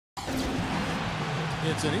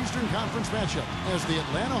It's an Eastern Conference matchup as the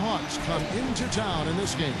Atlanta Hawks come into town in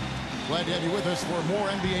this game. Glad to have you with us for more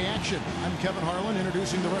NBA action. I'm Kevin Harlan,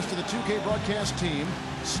 introducing the rest of the 2K broadcast team.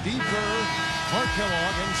 Steve Kerr, Clark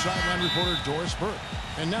Kellogg, and sideline reporter Doris Burke.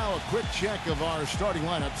 And now a quick check of our starting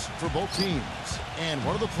lineups for both teams. And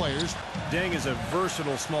one of the players... Deng is a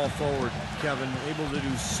versatile small forward, Kevin, able to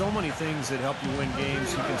do so many things that help you win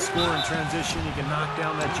games. He can score in transition. He can knock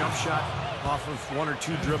down that jump shot off of one or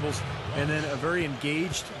two dribbles. And then a very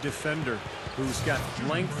engaged defender who's got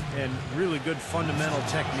length and really good fundamental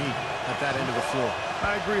technique at that end of the floor.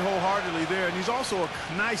 I agree wholeheartedly there. And he's also a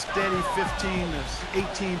nice, steady 15 to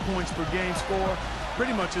 18 points per game scorer.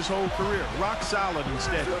 Pretty much his whole career. Rock solid and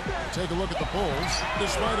steady. Take a look at the Bulls.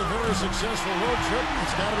 Despite a very successful road trip,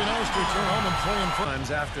 it's got to be nice to return home and play in front.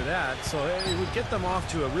 Times after that, so it would get them off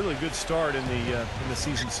to a really good start in the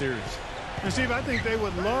season series. And Steve, I think they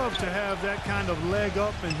would love to have that kind of leg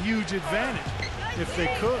up and huge advantage if they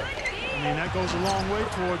could. I mean, that goes a long way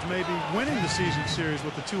towards maybe winning the season series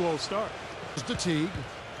with the 2-0 start. The Teague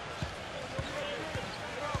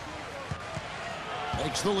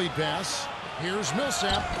makes the lead pass. Here's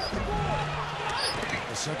Millsap.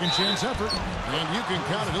 A second chance effort. And you can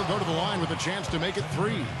count it. He'll go to the line with a chance to make it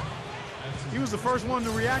 3. He was the first one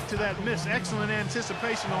to react to that miss. Excellent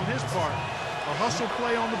anticipation on his part. A hustle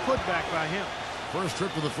play on the putback by him. First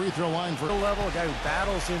trip to the free throw line for level, a guy who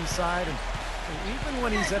battles inside. And even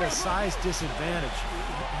when he's at a size disadvantage,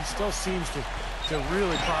 he still seems to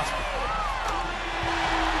really prosper.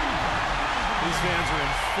 These fans are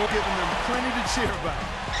in full, giving them plenty to cheer about.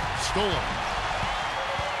 Stolen.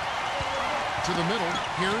 To the middle.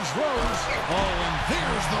 Here's Rose. Oh, and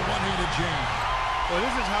there's the one-handed jam. Well,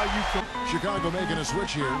 this is how you come. Chicago making a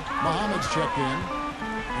switch here. Muhammad's checked in.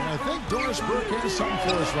 And I think Doris Burke has something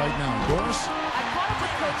for us right now. Doris? I caught up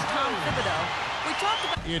with Coach Tom Thibodeau. We talked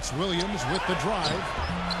about... It's Williams with the drive.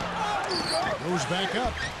 Goes back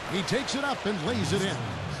up. He takes it up and lays it in.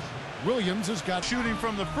 Williams has got shooting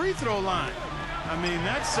from the free throw line. I mean,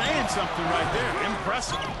 that's saying something right there.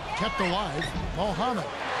 Impressive. Kept alive. Muhammad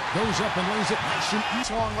goes up and lays it nice and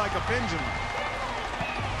easy. Swung like a pendulum.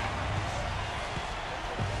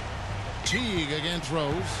 Teague against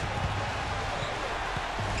Rose.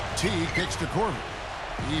 Teague kicks to Corbin.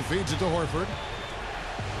 He feeds it to Horford.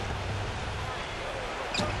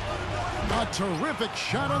 A terrific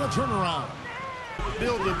shot on a turnaround.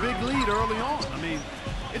 Build a big lead early on. I mean,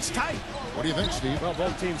 it's tight. What do you think, Steve? Well,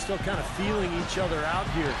 both teams still kind of feeling each other out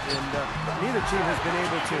here, and neither team has been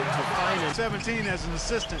able to find it. 17 as an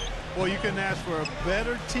assistant. Boy, you couldn't ask for a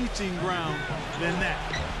better teaching ground than that.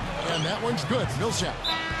 And that one's good. Millsap.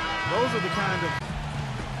 Those are the kind of...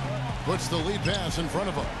 Puts the lead pass in front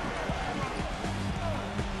of him.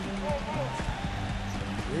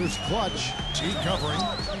 Here's Clutch. Teague covering.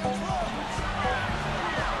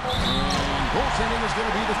 And goaltending is going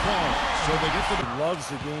to be the call. So they get the... He loves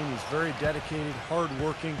the game. He's very dedicated,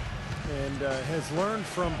 hard-working, and has learned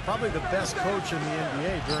from probably the best coach in the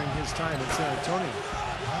NBA during his time in San Antonio.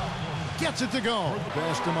 Gets it to go.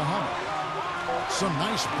 Pass to Muhammad. Some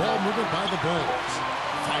nice ball movement by the Bulls.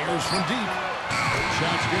 Fires from deep.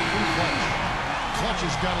 Shots good from Clutch. Clutch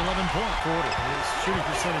has got 11 points. Quarter. His shooting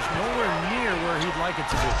percentage nowhere near where he'd like it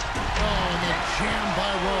to be. Oh, and the jam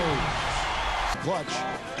by Rose. Clutch.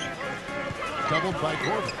 Doubled by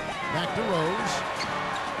Corbin. Back to Rose.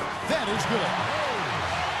 That is good.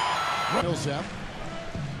 Millsap.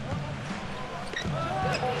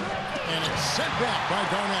 And it's sent back by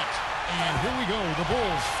Garnett. And here we go. The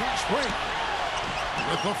Bulls fast break.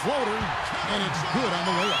 With the floater. And it's good on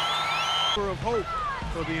the layup. Of hope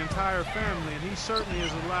for the entire family, and he certainly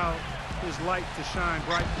has allowed his light to shine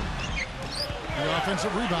brightly. The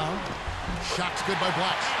offensive rebound. Shot's good by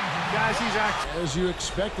Black. Guys, he's actually, as you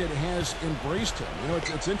expected, has embraced him. You know,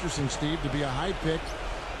 it's interesting, Steve, to be a high pick,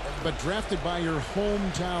 but drafted by your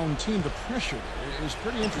hometown team. The pressure is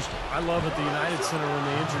pretty interesting. I love at the United Center when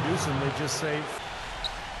they introduce him, they just say...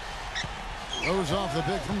 Rose off the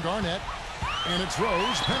pick from Garnett, and it's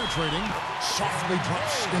Rose penetrating, softly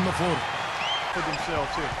drops in the floater. For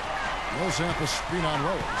themselves here. Millsap a screen on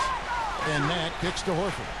Rose, and Mack kicks to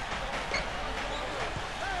Horford.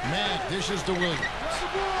 Mack dishes to Williams.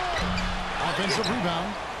 Offensive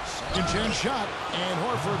rebound. Second chance shot. And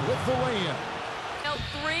Horford with the lay-in.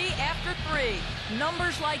 3 after 3.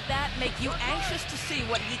 Numbers like that make you anxious to see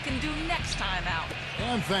what he can do next time out.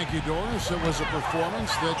 And thank you, Doris. It was a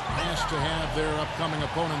performance that has to have their upcoming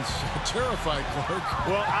opponents terrified, Clark.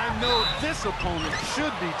 Well, I know this opponent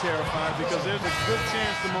should be terrified because there's a good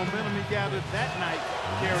chance the momentum he gathered that night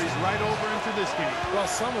carries right over into this game. Well,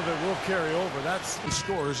 some of it will carry over. That's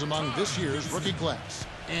scores among this year's rookie class.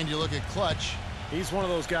 And you look at Clutch. He's one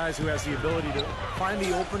of those guys who has the ability to find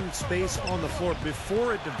the open space on the floor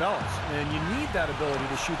before it develops, and you need that ability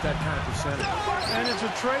to shoot that kind of percentage. And it's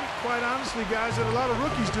a trait, quite honestly, guys, that a lot of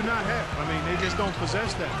rookies do not have. I mean, they just don't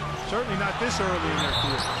possess that. Certainly not this early in their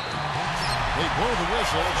career. They blow the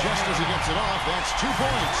whistle just as he gets it off. That's 2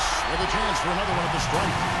 points with a chance for another one at the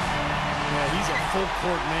stripe. Yeah, he's a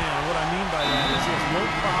full-court man. What I mean by that is he has no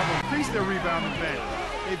problem. Increase their rebound advantage.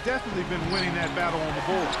 They've definitely been winning that battle on the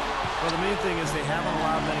board. Well, the main thing is they haven't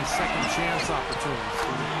allowed many second-chance opportunities.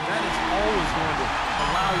 That is always going to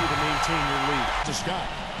allow you to maintain your lead. To Scott.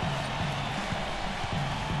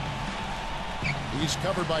 He's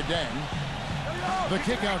covered by Deng. The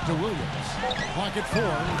kick out to Williams. Pocket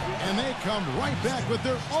form, and they come right back with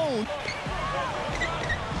their own.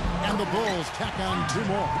 And the Bulls tack on 2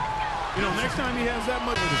 more. You know, next time he has that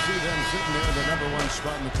much. To see them sitting there in the #1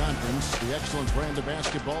 spot in the conference, the excellent brand of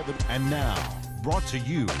basketball. And now, brought to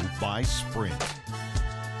you by Sprint.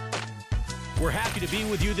 We're happy to be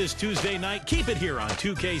with you this Tuesday night. Keep it here on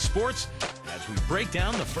 2K Sports as we break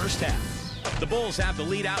down the first half. The Bulls have the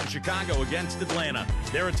lead out in Chicago against Atlanta.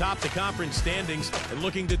 They're atop the conference standings and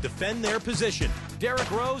looking to defend their position. Derrick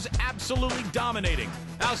Rose absolutely dominating.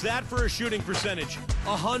 How's that for a shooting percentage?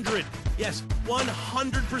 100. Yes,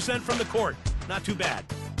 100% from the court. Not too bad.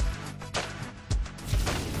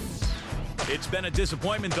 It's been a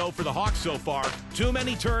disappointment, though, for the Hawks so far. Too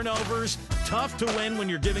many turnovers. Tough to win when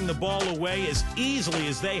you're giving the ball away as easily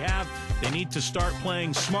as they have. They need to start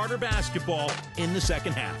playing smarter basketball in the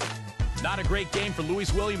second half. Not a great game for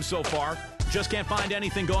Louis Williams so far. Just can't find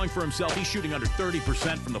anything going for himself. He's shooting under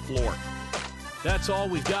 30% from the floor. That's all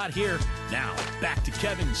we've got here. Now, back to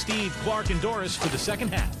Kevin, Steve, Clark, and Doris for the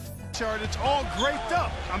second half. It's all draped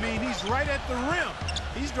up. I mean, he's right at the rim.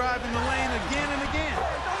 He's driving the lane again and again.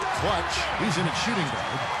 Clutch, he's in at shooting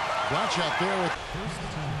guard. Clutch out there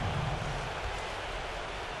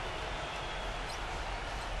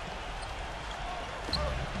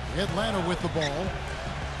with... Atlanta with the ball.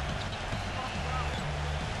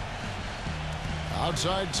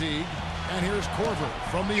 Outside Teague. And here's Korver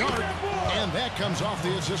from the arc. And that comes off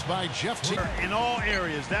the assist by Jeff Teague. In all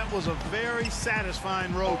areas, that was a very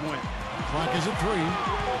satisfying road win. Clock is at 3.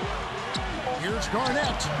 Here's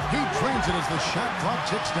Garnett. He trains it as the shot clock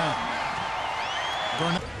ticks down.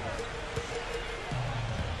 Garnett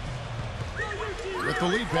with the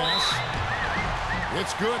lead pass.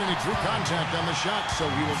 It's good, and he drew contact on the shot, so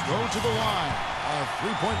he will go to the line. A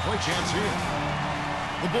 3-point play chance here.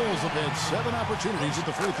 The Bulls have had 7 opportunities at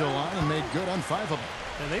the free throw line and made good on 5 of them.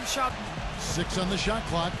 And they've shot 6 on the shot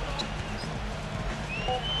clock.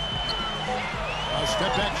 A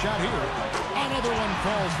step back shot here. Another one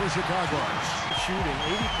falls for Chicago. shooting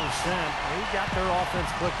 80%. They got their offense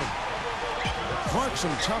clicking. Clark,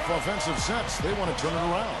 some tough offensive sets. They want to turn it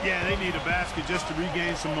around. Yeah, they need a basket just to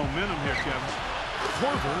regain some momentum here, Kevin.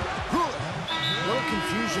 Korver, good. No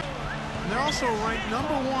confusion. And they're also ranked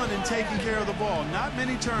 #1 in taking care of the ball. Not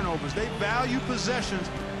many turnovers. They value possessions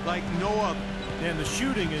like no other. And the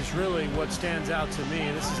shooting is really what stands out to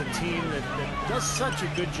me. This is a team that does such a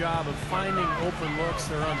good job of finding open looks.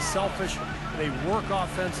 They're unselfish. They work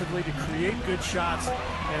offensively to create good shots.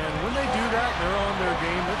 And when they do that, they're on their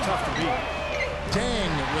game. They're tough to beat.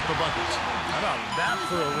 Deng with the bucket. How about that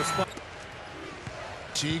for a response?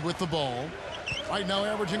 Teague with the ball. Right now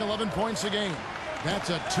averaging 11 points a game. That's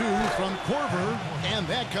a 2 from Korver. And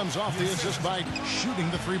that comes off the assist by shooting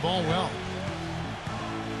the 3-ball well.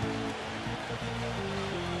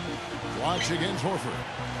 Watch against Horford.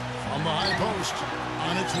 From the high post.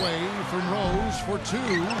 On its way from Rose for 2.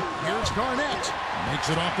 Here's Garnett. Makes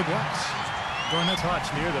it off the glass. Garnett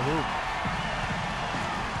Touch near the hoop.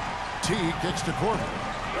 Teague gets to Korver.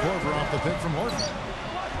 Korver off the pick from Horford.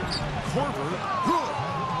 Korver,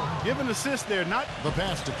 good. Give an assist there, not The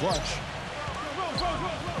pass to Clutch.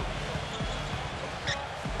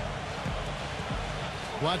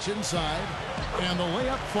 Clutch inside. And the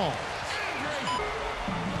layup falls.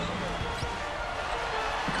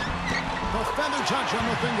 The feather touch on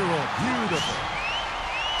the finger roll. Beautiful.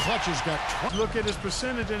 Clutch has got... look at his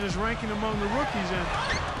percentage and his ranking among the rookies, and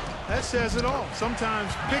that says it all.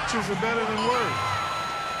 Sometimes pictures are better than words,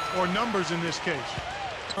 or numbers in this case.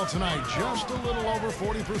 Well, tonight, just a little over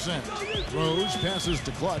 40%. Rose passes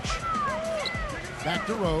to Clutch. Back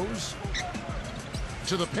to Rose.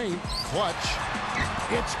 To the paint. Clutch.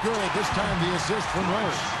 It's good. This time the assist from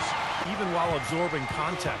Rose. Even while absorbing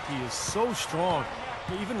contact, he is so strong.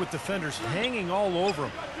 Even with defenders hanging all over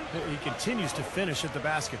him, he continues to finish at the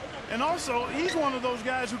basket. And also, he's one of those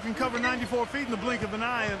guys who can cover 94 feet in the blink of an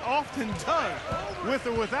eye, and often does, with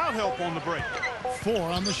or without help on the break. 4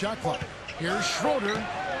 on the shot clock. Here's Schroeder.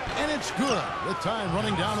 And it's good with time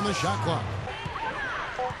running down on the shot clock.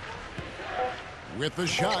 With the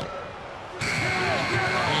shot.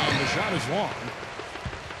 And the shot is long.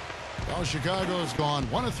 Well, Chicago's gone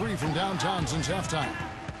 1 of 3 from downtown since halftime.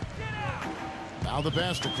 Now the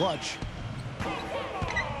pass to Clutch.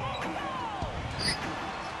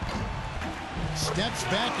 Steps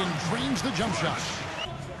back and drains the jump shot.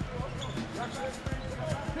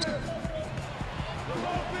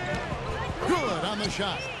 Good on the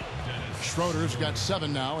shot. Schroeder's got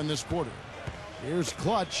 7 now in this quarter. Here's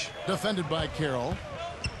Clutch, defended by Carroll.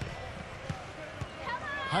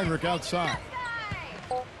 Heinrich outside.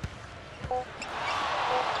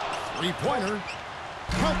 Three-pointer.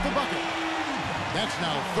 Count the bucket. That's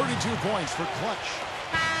now 32 points for Clutch.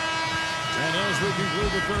 And as we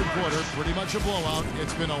conclude the third quarter, pretty much a blowout.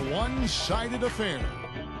 It's been a one-sided affair.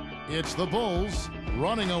 It's the Bulls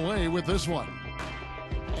running away with this one.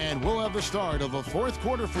 And we'll have the start of the fourth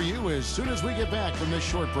quarter for you as soon as we get back from this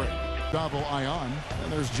short break. Double Ion,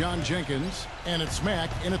 and there's John Jenkins, and it's Mack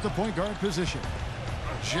in at the point guard position.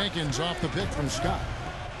 Jenkins off the pick from Scott.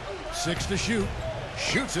 6 to shoot.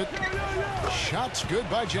 Shoots it. Shot's good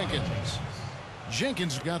by Jenkins.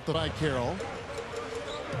 Jenkins got the by Carroll.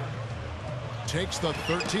 Takes the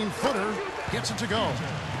 13-footer. Gets it to go.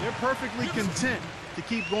 They're perfectly content to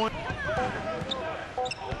keep going.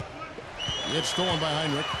 It's stolen by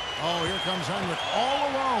Heinrich. Oh, here comes Heinrich all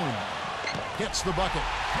alone. Gets the bucket.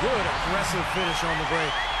 Good aggressive finish on the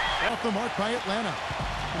break. Off the mark by Atlanta.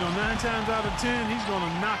 You know, 9 times out of 10, he's going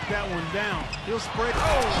to knock that one down. He'll spray. Oh,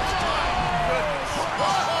 my goodness.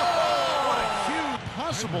 What a huge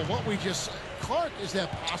possible what we just said. Clark, is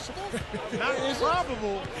that possible? Not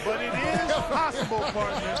probable, but it is possible,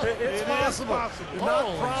 partner. It's possible. Not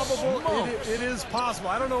probable. It is possible.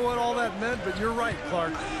 I don't know what all that meant, but you're right,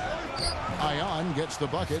 Clark. Ion gets the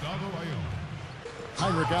bucket.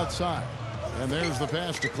 Heinrich outside. And there's the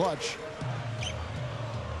pass to Clutch.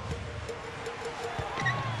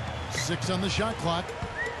 6 on the shot clock.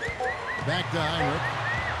 Back to Heinrich.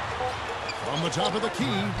 From the top of the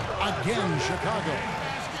key, again Chicago.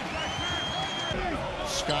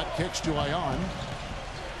 Scott kicks to Ion.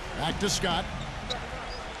 Back to Scott.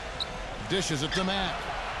 Dishes it to Mack.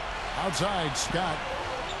 Outside, Scott.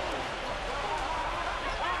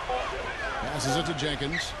 Passes it to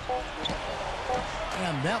Jenkins.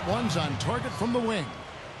 And that one's on target from the wing.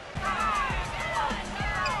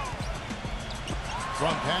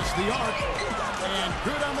 From past the arc. And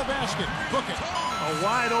good on the basket. Book it. A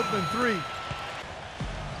wide open 3.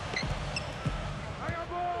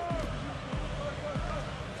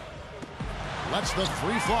 Lets the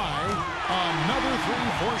 3 fly. Another 3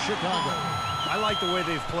 for Chicago. I like the way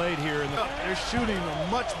they've played here. They're shooting a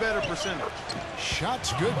much better percentage.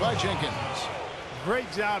 Shots good by Jenkins. Great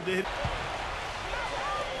job to hit.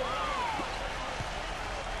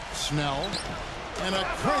 Snell. And a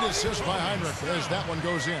great assist by Heinrich as that one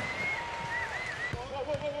goes in.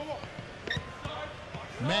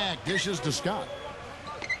 Mack dishes to Scott.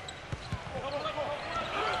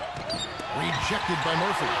 Rejected by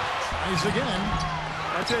Murphy. Tries again.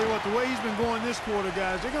 I tell you what, the way he's been going this quarter,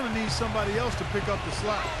 guys, they're going to need somebody else to pick up the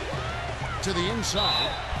slack. To the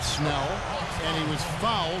inside, Snell, and he was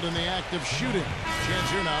fouled in the act of shooting. Chance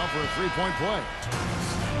here now for a 3-point play.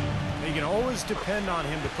 You can always depend on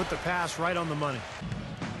him to put the pass right on the money.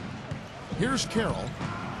 Here's Carroll.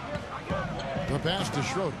 The pass to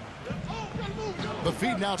Schroeder. The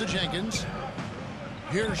feed now to Jenkins.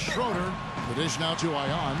 Here's Schroeder. The dish now to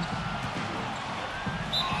Ion.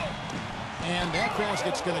 And that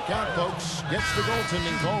basket's going to count, folks. Gets the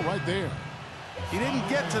goaltending call right there. He didn't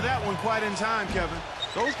get to that one quite in time, Kevin.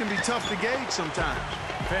 Those can be tough to gauge sometimes.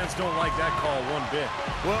 Fans don't like that call one bit.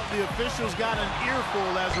 Well, the officials got an earful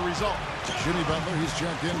as a result. Jimmy Butler, he's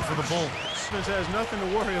checked in for the Bulls. Simmons has nothing to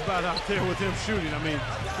worry about out there with him shooting. I mean,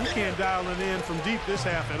 he can't dial it in from deep this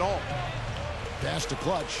half at all. Pass to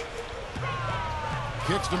Clutch.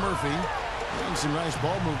 Kicks to Murphy. And some nice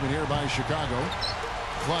ball movement here by Chicago.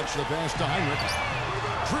 Clutch the pass to Heinrich.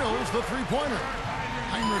 Drills the 3-pointer.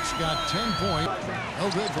 Heinrich's got 10 points.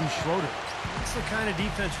 No good from Schroeder. That's the kind of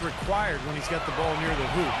defense required when he's got the ball near the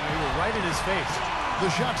hoop. They were right in his face. The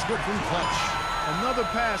shot's good from Clutch. Another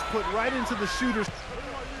pass put right into the shooter's.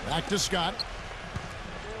 Back to Scott.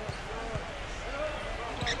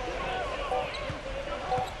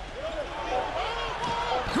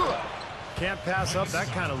 Good. Can't pass up that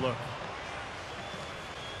kind of look.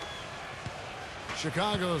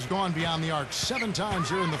 Chicago's gone beyond the arc 7 times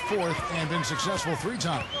here in the fourth and been successful 3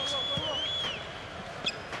 times.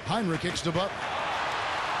 Heinrich kicks to Butler.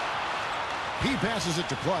 He passes it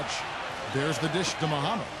to Clutch. There's the dish to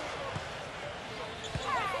Muhammad.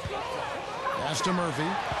 Pass to Murphy.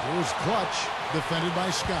 Here's Clutch, defended by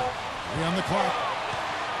Scott. 3 on the clock.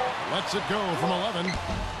 Lets it go from 11.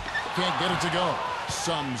 Can't get it to go.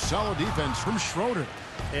 Some solid defense from Schroeder.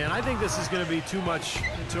 And I think this is going to be too much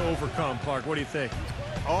to overcome, Clark. What do you think?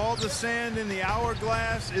 All the sand in the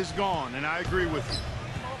hourglass is gone, and I agree with you.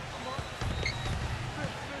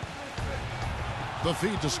 The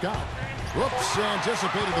feed to Scott. Whoops,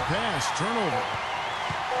 anticipated the pass. Turnover.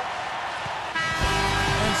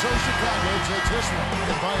 And so Chicago takes this one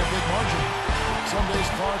by a big margin. Some days,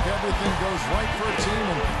 Clark, everything goes right for a team,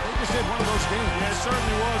 and they just had one of those games. Yeah, it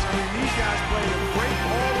certainly was. I mean, these guys played a great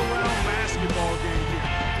all-around basketball game here.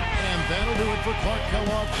 And that'll do it for Clark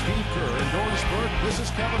Kellogg, Steve Kerr, and Doris Burke. This is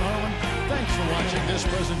Kevin Harlan. Thanks for watching this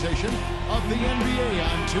presentation of the NBA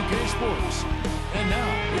on 2K Sports. And now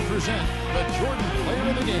we present the Jordan player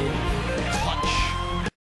of the game, Clutch.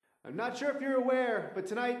 I'm not sure if you're aware, but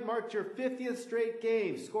tonight marked your 50th straight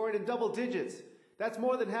game, scoring in double digits. That's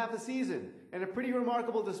more than half a season, and a pretty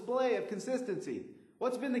remarkable display of consistency.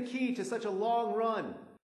 What's been the key to such a long run?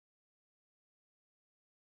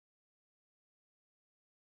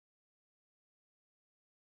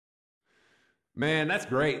 Man, that's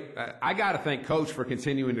great. I got to thank Coach for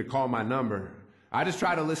continuing to call my number. I just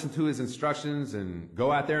try to listen to his instructions and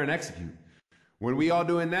go out there and execute. When we all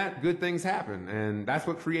doing that, good things happen, and that's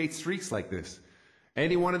what creates streaks like this.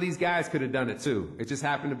 Any one of these guys could have done it too. It just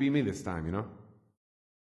happened to be me this time, you know?